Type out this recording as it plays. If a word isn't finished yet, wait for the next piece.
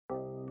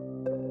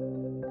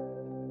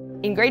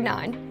In grade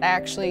 9, I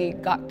actually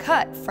got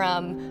cut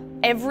from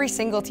every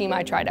single team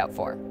I tried out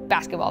for.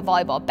 Basketball,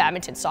 volleyball,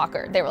 badminton,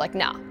 soccer. They were like,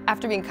 nah.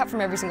 After being cut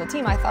from every single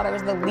team, I thought I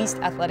was the least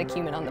athletic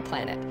human on the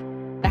planet.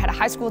 I had a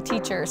high school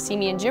teacher see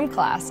me in gym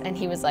class, and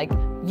he was like,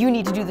 you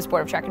need to do the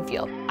sport of track and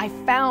field. I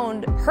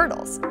found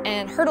hurdles,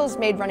 and hurdles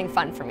made running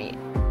fun for me.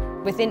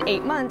 Within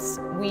 8 months,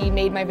 we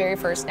made my very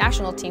first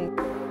national team.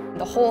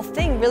 The whole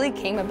thing really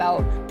came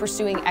about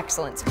pursuing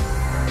excellence.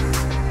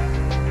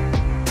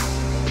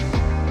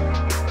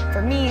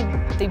 For me,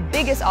 the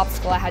biggest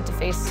obstacle I had to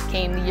face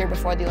came the year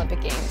before the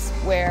Olympic Games,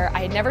 where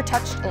I had never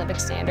touched Olympic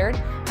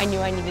standard. I knew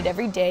I needed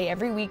every day,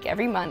 every week,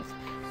 every month.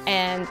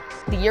 And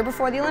the year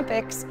before the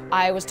Olympics,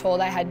 I was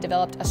told I had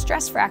developed a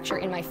stress fracture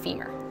in my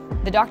femur.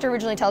 The doctor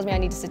originally tells me I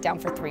need to sit down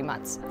for 3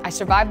 months. I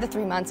survived the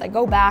 3 months, I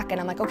go back and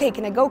I'm like, okay,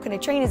 can I go, can I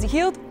train, is it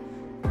healed?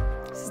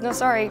 He says, no,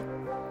 sorry,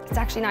 it's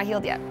actually not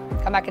healed yet.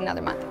 Come back in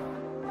another month.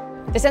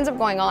 This ends up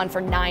going on for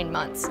 9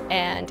 months,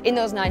 and in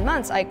those 9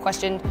 months I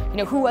questioned,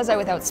 who was I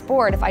without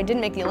sport? If I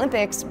didn't make the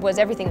Olympics, was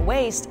everything a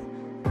waste?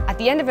 At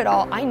the end of it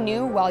all, I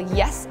knew while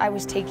yes, I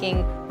was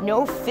taking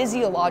no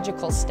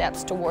physiological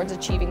steps towards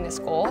achieving this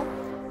goal,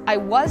 I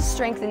was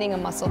strengthening a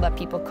muscle that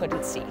people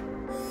couldn't see,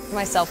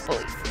 my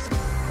self-belief.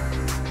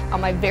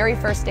 On my very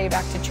first day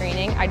back to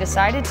training, I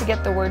decided to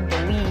get the word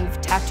believe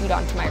tattooed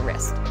onto my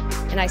wrist.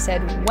 And I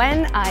said,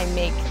 when I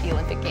make the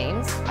Olympic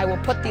Games, I will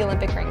put the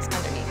Olympic rings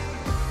underneath.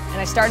 And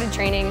I started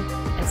training,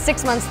 and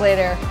 6 months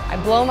later, I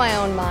blow my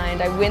own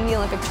mind, I win the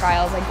Olympic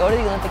trials, I go to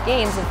the Olympic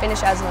Games and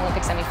finish as an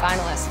Olympic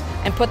semifinalist,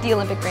 and put the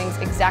Olympic rings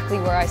exactly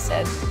where I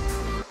said.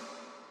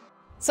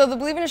 So the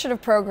Believe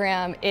Initiative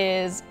program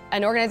is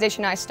an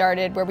organization I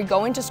started where we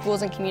go into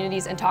schools and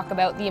communities and talk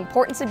about the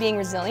importance of being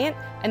resilient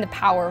and the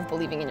power of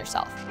believing in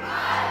yourself.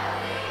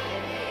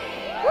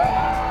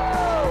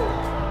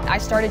 I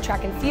started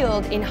track and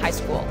field in high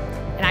school,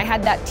 and I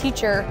had that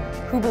teacher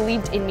who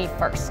believed in me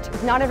first.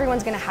 Not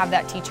everyone's gonna have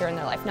that teacher in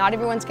their life. Not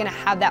everyone's gonna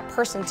have that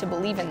person to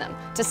believe in them,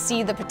 to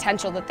see the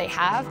potential that they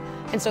have.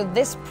 And so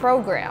this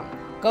program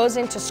goes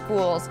into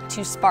schools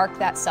to spark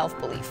that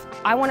self-belief.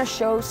 I wanna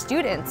show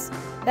students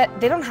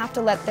that they don't have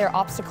to let their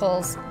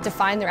obstacles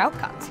define their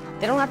outcomes.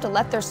 They don't have to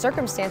let their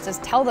circumstances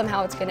tell them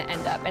how it's gonna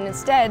end up. And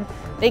instead,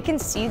 they can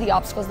see the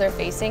obstacles they're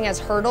facing as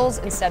hurdles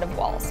instead of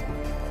walls.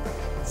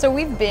 So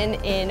we've been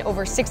in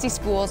over 60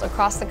 schools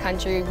across the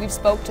country. We've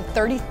spoke to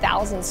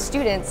 30,000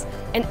 students,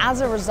 and as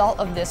a result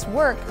of this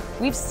work,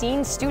 we've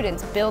seen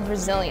students build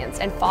resilience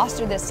and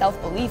foster this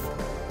self-belief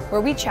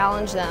where we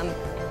challenge them,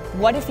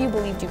 what if you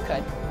believed you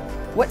could?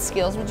 What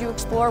skills would you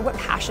explore? What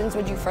passions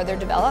would you further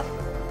develop?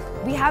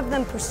 We have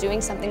them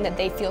pursuing something that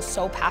they feel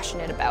so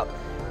passionate about,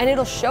 and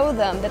it'll show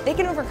them that they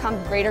can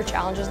overcome greater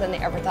challenges than they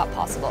ever thought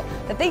possible,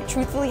 that they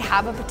truthfully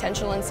have a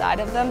potential inside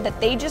of them that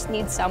they just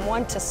need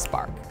someone to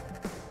spark.